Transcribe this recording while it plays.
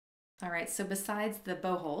All right, so besides the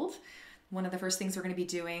bow hold, one of the first things we're going to be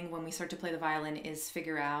doing when we start to play the violin is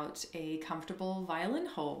figure out a comfortable violin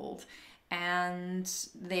hold. And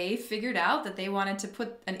they figured out that they wanted to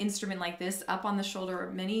put an instrument like this up on the shoulder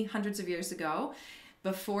many hundreds of years ago,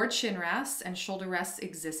 before chin rests and shoulder rests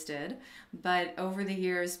existed. But over the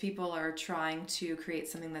years, people are trying to create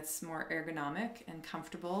something that's more ergonomic and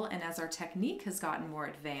comfortable. And as our technique has gotten more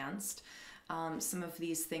advanced, some of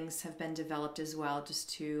these things have been developed as well, just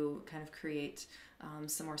to kind of create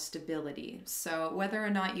some more stability. So whether or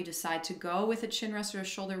not you decide to go with a chin rest or a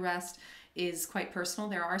shoulder rest is quite personal.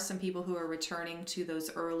 There are some people who are returning to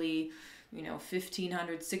those early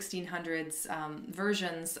 1500s, 1600s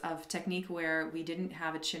versions of technique where we didn't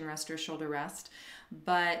have a chin rest or shoulder rest.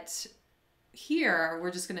 But here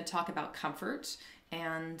we're just going to talk about comfort,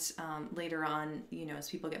 and later on, as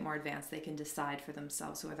people get more advanced, they can decide for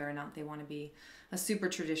themselves whether or not they want to be a super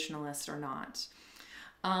traditionalist or not.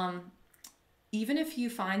 Even if you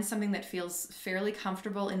find something that feels fairly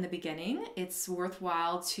comfortable in the beginning, it's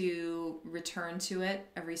worthwhile to return to it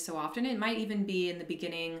every so often. It might even be in the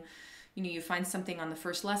beginning, you find something on the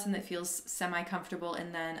first lesson that feels semi-comfortable,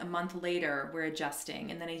 and then a month later we're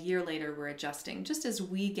adjusting, and then a year later we're adjusting. Just as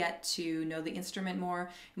we get to know the instrument more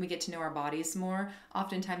and we get to know our bodies more,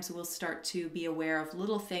 oftentimes we'll start to be aware of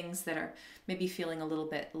little things that are maybe feeling a little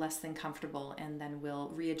bit less than comfortable, and then we'll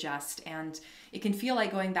readjust. And it can feel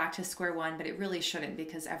like going back to square one, but it really shouldn't,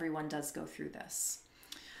 because everyone does go through this.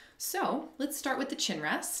 So let's start with the chin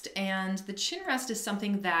rest. And the chin rest is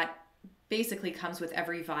something that basically comes with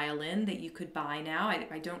every violin that you could buy now.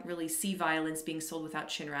 I don't really see violins being sold without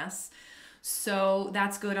chin rests. So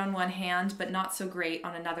that's good on one hand, but not so great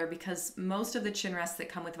on another, because most of the chin rests that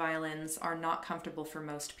come with violins are not comfortable for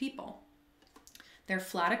most people. They're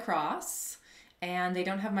flat across, and they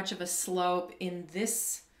don't have much of a slope in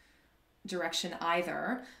this direction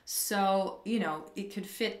either. So, it could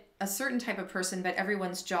fit a certain type of person, but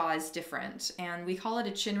everyone's jaw is different. And we call it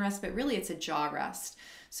a chin rest, but really it's a jaw rest.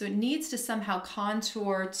 So it needs to somehow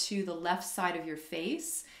contour to the left side of your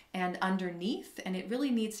face and underneath, and it really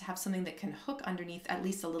needs to have something that can hook underneath at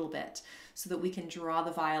least a little bit, so that we can draw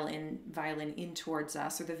the violin in towards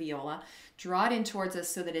us, or the viola, draw it in towards us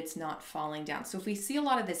so that it's not falling down. So if we see a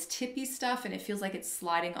lot of this tippy stuff and it feels like it's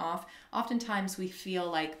sliding off, oftentimes we feel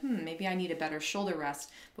like, maybe I need a better shoulder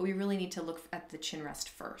rest, but we really need to look at the chin rest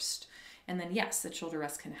first. And then yes, the shoulder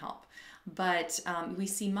rest can help. But we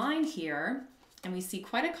see mine here, and we see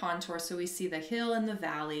quite a contour. So we see the hill and the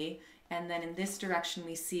valley, and then in this direction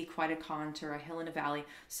we see quite a contour, a hill and a valley.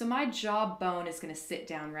 So my jawbone is going to sit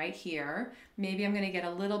down right here. Maybe I'm going to get a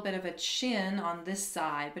little bit of a chin on this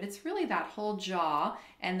side, but it's really that whole jaw,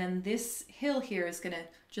 and then this hill here is going to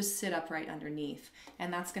just sit up right underneath,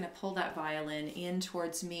 and that's going to pull that violin in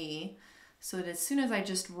towards me, so that as soon as I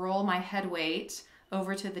just roll my head weight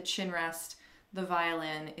over to the chin rest, the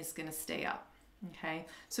violin is going to stay up. Okay,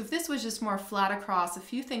 so if this was just more flat across, a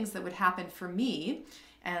few things that would happen for me,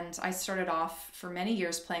 and I started off for many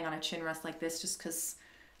years playing on a chin rest like this just because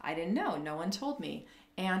I didn't know, no one told me,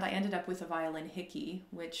 and I ended up with a violin hickey,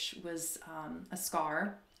 which was a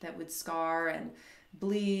scar that would scar and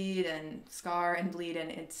bleed and scar and bleed, and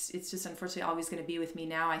it's just unfortunately always going to be with me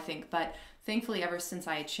now, I think. But thankfully, ever since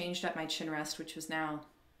I changed up my chin rest, which was now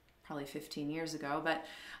probably 15 years ago, but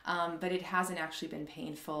it hasn't actually been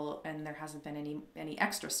painful, and there hasn't been any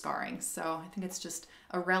extra scarring. So I think it's just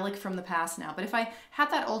a relic from the past now. But if I had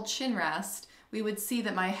that old chin rest, we would see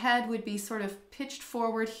that my head would be sort of pitched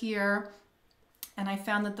forward here, and I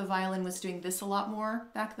found that the violin was doing this a lot more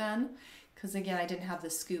back then, because again, I didn't have the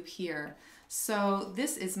scoop here. So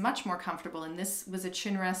this is much more comfortable, and this was a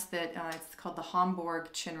chin rest that it's called the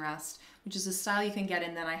Hamburg chin rest, which is a style you can get,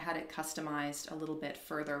 and then I had it customized a little bit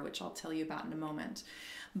further, which I'll tell you about in a moment.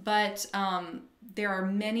 But there are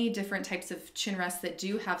many different types of chin rests that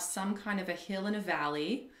do have some kind of a hill and a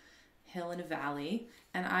valley,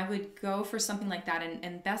 and I would go for something like that,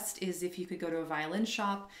 and best is if you could go to a violin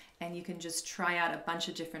shop and you can just try out a bunch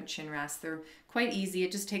of different chin rests. They're quite easy,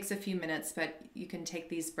 it just takes a few minutes, but you can take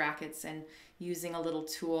these brackets and using a little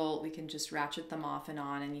tool, we can just ratchet them off and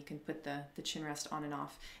on, and you can put the chin rest on and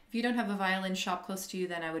off. If you don't have a violin shop close to you,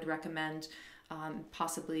 then I would recommend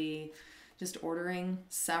possibly just ordering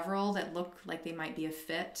several that look like they might be a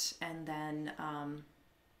fit, and then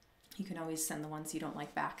you can always send the ones you don't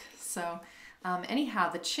like back. So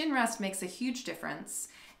anyhow, the chin rest makes a huge difference.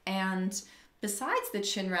 And besides the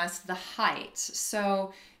chin rest, the height.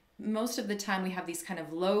 So most of the time we have these kind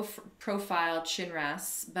of low profile chin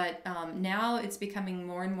rests, but now it's becoming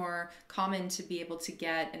more and more common to be able to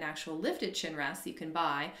get an actual lifted chin rest that you can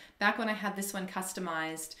buy. Back when I had this one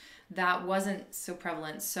customized, that wasn't so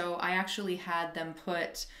prevalent. So I actually had them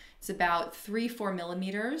put, it's about 3-4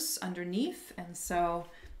 millimeters underneath. And so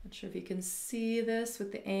I'm not sure if you can see this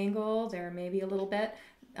with the angle there, maybe a little bit.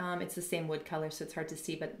 It's the same wood color, so it's hard to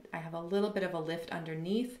see, but I have a little bit of a lift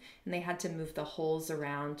underneath, and they had to move the holes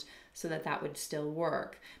around so that that would still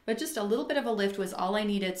work. But just a little bit of a lift was all I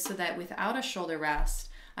needed, so that without a shoulder rest,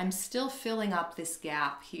 I'm still filling up this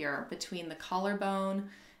gap here between the collarbone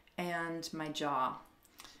and my jaw.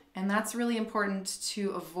 And that's really important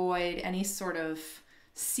to avoid any sort of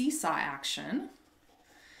seesaw action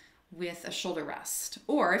with a shoulder rest.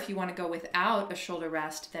 Or if you want to go without a shoulder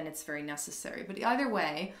rest, then it's very necessary. But either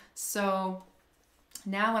way, so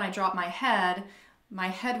now when I drop my head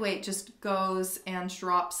weight just goes and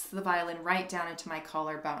drops the violin right down into my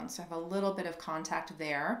collarbone. So I have a little bit of contact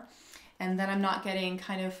there. And then I'm not getting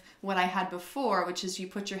kind of what I had before, which is you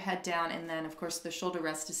put your head down and then of course the shoulder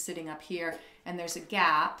rest is sitting up here and there's a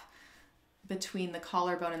gap between the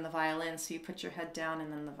collarbone and the violin. So you put your head down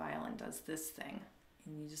and then the violin does this thing.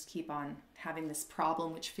 And you just keep on having this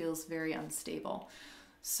problem, which feels very unstable.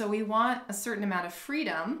 So we want a certain amount of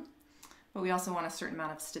freedom, but we also want a certain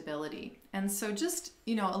amount of stability. And so just,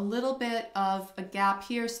 you know, a little bit of a gap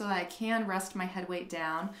here so that I can rest my head weight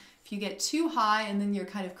down. If you get too high and then you're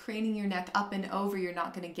kind of craning your neck up and over, you're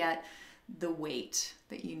not going to get the weight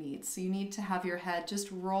that you need. So you need to have your head just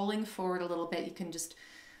rolling forward a little bit. You can just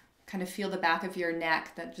kind of feel the back of your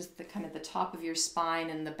neck, that just the kind of the top of your spine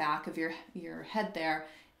and the back of your head there.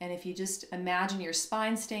 And if you just imagine your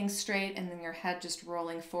spine staying straight and then your head just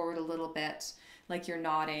rolling forward a little bit like you're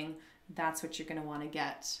nodding, that's what you're going to want to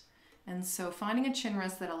get. And so finding a chin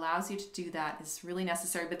rest that allows you to do that is really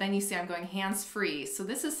necessary. But then you see I'm going hands free. So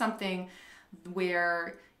this is something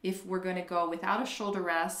where if we're going to go without a shoulder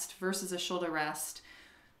rest versus a shoulder rest,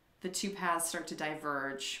 the two paths start to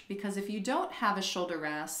diverge. Because if you don't have a shoulder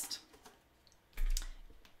rest,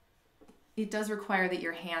 it does require that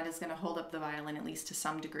your hand is going to hold up the violin at least to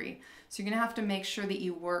some degree. So you're going to have to make sure that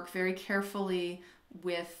you work very carefully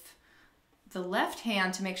with the left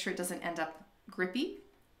hand to make sure it doesn't end up grippy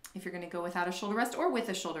if you're going to go without a shoulder rest or with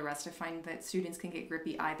a shoulder rest. I find that students can get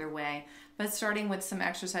grippy either way. But starting with some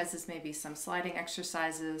exercises, maybe some sliding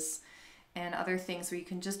exercises and other things where you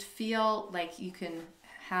can just feel like you can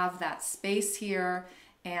have that space here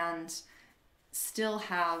and still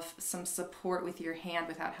have some support with your hand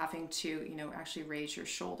without having to, you know, actually raise your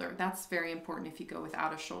shoulder. That's very important if you go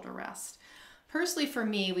without a shoulder rest. Personally, for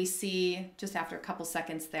me, we see just after a couple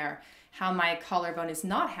seconds there how my collarbone is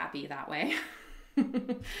not happy that way.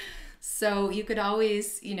 So you could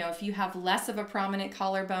always, you know, if you have less of a prominent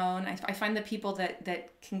collarbone, I find the people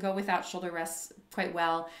that can go without shoulder rests quite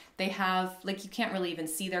well, they have, like, you can't really even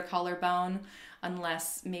see their collarbone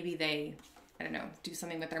unless maybe they, I don't know, do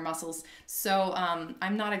something with their muscles. So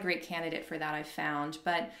I'm not a great candidate for that, I've found.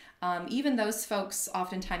 But even those folks,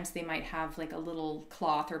 oftentimes they might have like a little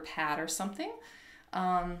cloth or pad or something.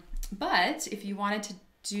 But if you wanted to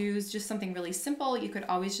do just something really simple, you could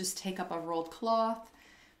always just take up a rolled cloth,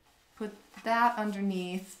 put that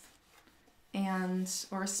underneath,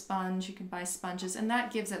 or a sponge. You can buy sponges, and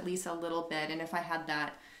that gives at least a little bit. And if I had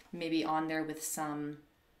that maybe on there with some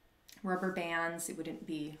rubber bands, it wouldn't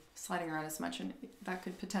be sliding around as much, and that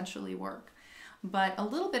could potentially work. But a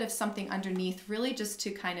little bit of something underneath, really just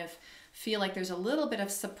to kind of feel like there's a little bit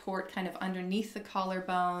of support kind of underneath the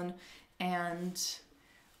collarbone and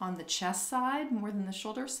on the chest side more than the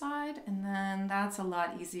shoulder side. And then that's a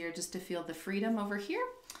lot easier just to feel the freedom over here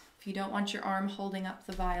if you don't want your arm holding up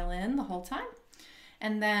the violin the whole time.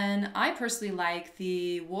 And then I personally like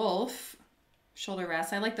the Wolf shoulder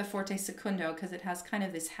rest. I like the Forte Secundo because it has kind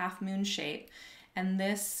of this half moon shape. And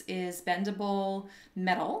this is bendable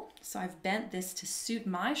metal. So I've bent this to suit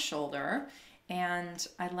my shoulder. And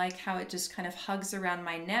I like how it just kind of hugs around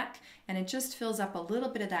my neck and it just fills up a little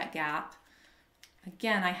bit of that gap.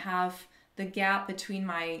 Again, I have the gap between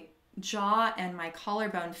my jaw and my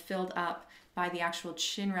collarbone filled up by the actual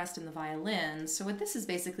chin rest in the violin. So what this is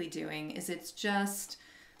basically doing is it's just,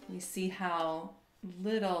 you see how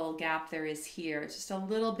little gap there is here. It's just a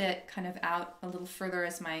little bit kind of out a little further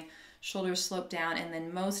as my shoulders slope down, and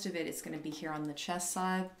then most of it is going to be here on the chest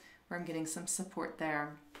side where I'm getting some support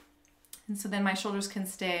there. And so then my shoulders can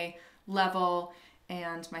stay level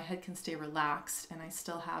and my head can stay relaxed, and I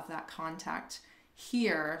still have that contact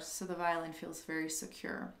here, so the violin feels very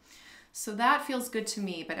secure. So that feels good to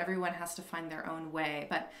me, but everyone has to find their own way.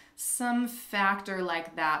 But some factor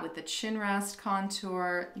like that with the chin rest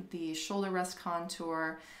contour, the shoulder rest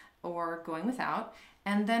contour, or going without.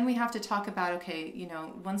 And then we have to talk about, okay, you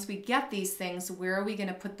know, once we get these things, where are we going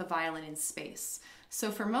to put the violin in space?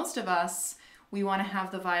 So for most of us, we want to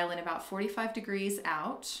have the violin about 45 degrees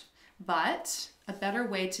out, but a better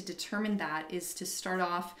way to determine that is to start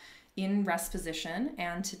off in rest position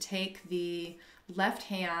and to take the left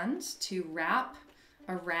hand to wrap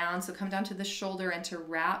around, so come down to the shoulder and to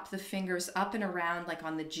wrap the fingers up and around like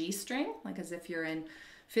on the G string, like as if you're in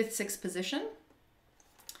 5th, 6th position.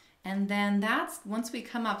 And then once we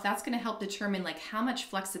come up, that's going to help determine like how much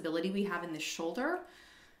flexibility we have in the shoulder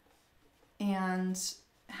and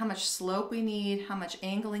how much slope we need, how much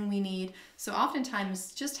angling we need. So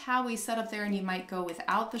oftentimes just how we set up there, and you might go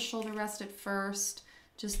without the shoulder rest at first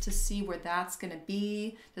just to see where that's going to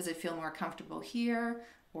be. Does it feel more comfortable here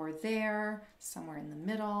or there, somewhere in the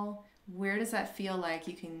middle? Where does that feel like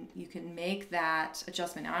you can make that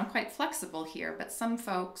adjustment? Now I'm quite flexible here, but some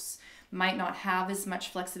folks might not have as much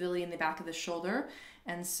flexibility in the back of the shoulder,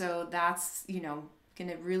 and so that's, you know, going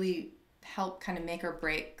to really help kind of make or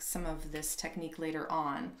break some of this technique later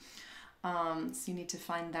on. So you need to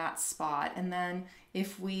find that spot. And then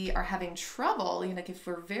if we are having trouble, you know, like if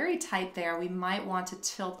we're very tight there, we might want to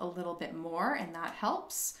tilt a little bit more, and that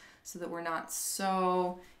helps so that we're not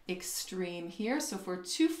so extreme here. So if we're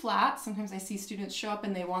too flat, sometimes I see students show up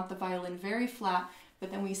and they want the violin very flat,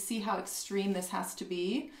 but then we see how extreme this has to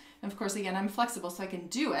be. And of course, again, I'm flexible so I can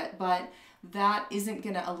do it, but that isn't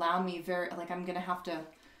going to allow me I'm going to have to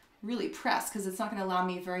really press, because it's not going to allow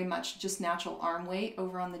me very much just natural arm weight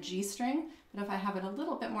over on the G string. But if I have it a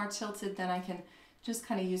little bit more tilted, then I can just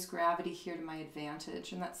kind of use gravity here to my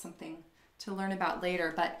advantage, and that's something to learn about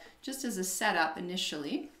later. But just as a setup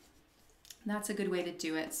initially, that's a good way to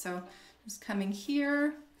do it. So just coming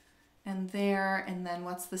here and there, and then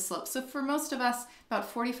what's the slope? So for most of us, about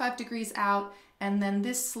 45 degrees out, and then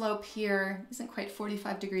this slope here isn't quite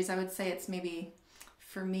 45 degrees. I would say it's maybe,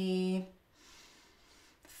 for me,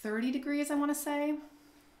 30 degrees, I want to say,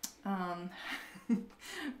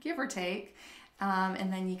 give or take.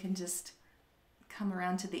 And then you can just come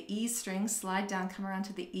around to the E string, slide down, come around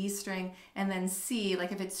to the E string, and then see,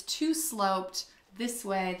 like if it's too sloped this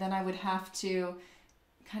way, then I would have to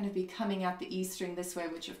kind of be coming at the E string this way,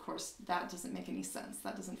 which of course that doesn't make any sense.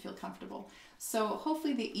 That doesn't feel comfortable. So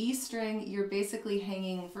hopefully the E string, you're basically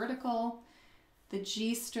hanging vertical. The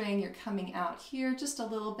G string, you're coming out here just a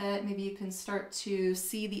little bit. Maybe you can start to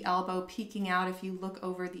see the elbow peeking out if you look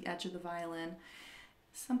over the edge of the violin.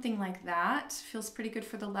 Something like that feels pretty good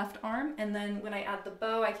for the left arm. And then when I add the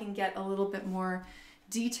bow, I can get a little bit more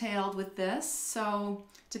detailed with this. So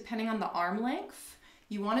depending on the arm length,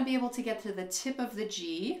 you want to be able to get to the tip of the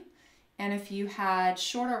G. And if you had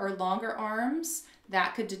shorter or longer arms,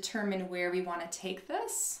 that could determine where we want to take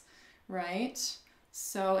this, right?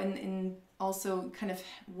 So, and also kind of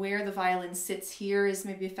where the violin sits here is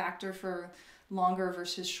maybe a factor for longer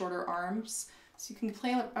versus shorter arms. So you can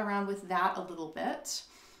play around with that a little bit.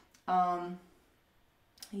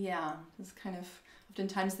 Yeah, it's kind of,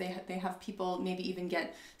 oftentimes they have people maybe even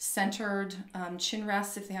get centered chin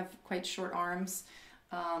rests if they have quite short arms.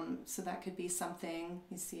 So that could be something.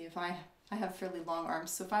 You see, if I have fairly long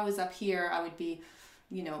arms, so if I was up here, I would be,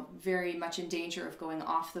 you know, very much in danger of going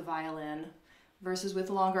off the violin. Versus with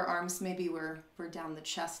longer arms, maybe we're down the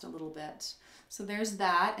chest a little bit. So there's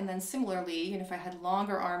that. And then similarly, you know, if I had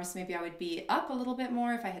longer arms, maybe I would be up a little bit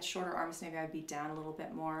more. If I had shorter arms, maybe I'd be down a little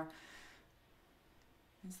bit more.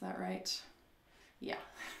 Is that right? Yeah.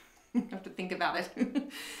 I have to think about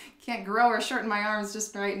it. Can't grow or shorten my arms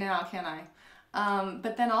just right now, can I?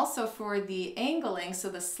 But then also for the angling, so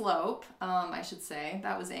the slope, I should say,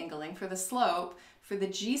 that was angling. For the slope, for the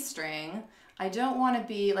G string, I don't want to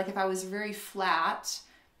be, like if I was very flat,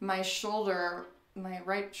 my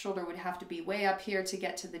right shoulder would have to be way up here to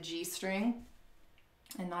get to the G string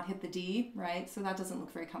and not hit the D, right? So that doesn't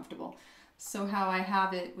look very comfortable. So how I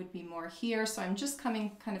have it would be more here. So I'm just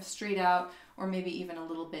coming kind of straight out, or maybe even a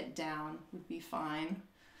little bit down would be fine.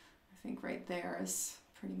 I think right there is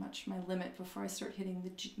pretty much my limit before I start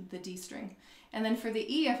hitting the D string. And then for the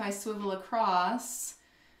E, if I swivel across,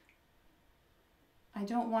 I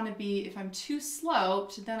don't want to be, if I'm too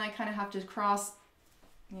sloped, then I kind of have to cross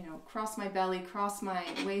my belly, cross my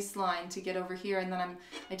waistline to get over here, and then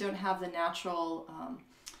I don't have the natural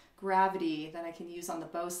gravity that I can use on the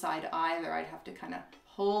bow side either. I'd have to kind of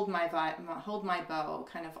hold my bow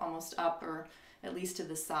kind of almost up, or at least to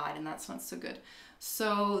the side, and that's not so good.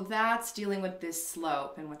 So that's dealing with this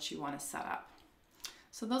slope and what you want to set up.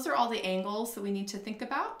 So those are all the angles that we need to think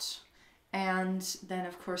about. And then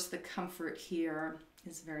of course the comfort here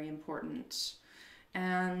is very important.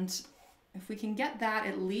 And if we can get that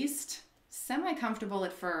at least semi-comfortable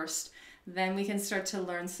at first, then we can start to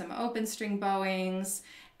learn some open string bowings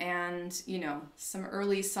and, you know, some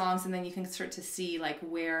early songs, and then you can start to see like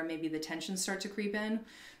where maybe the tensions start to creep in.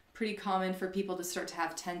 Pretty common for people to start to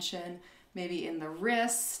have tension maybe in the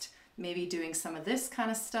wrist, maybe doing some of this kind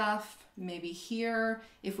of stuff, maybe here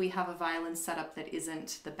if we have a violin setup that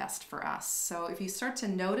isn't the best for us. So if you start to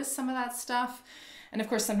notice some of that stuff, and of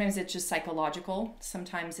course sometimes it's just psychological,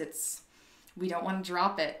 sometimes it's we don't want to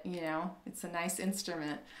drop it, you know, it's a nice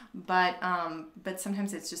instrument, but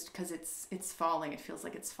sometimes it's just because it's falling, it feels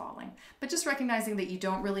like it's falling. But just recognizing that you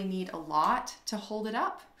don't really need a lot to hold it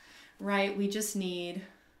up, right? We just need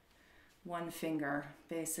one finger,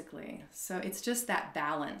 basically. So it's just that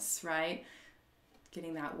balance, right?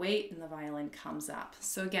 Getting that weight and the violin comes up.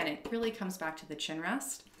 So again, it really comes back to the chin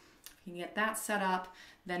rest. You can get that set up,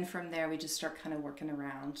 then from there we just start kind of working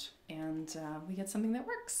around, and we get something that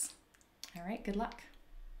works. All right, good luck.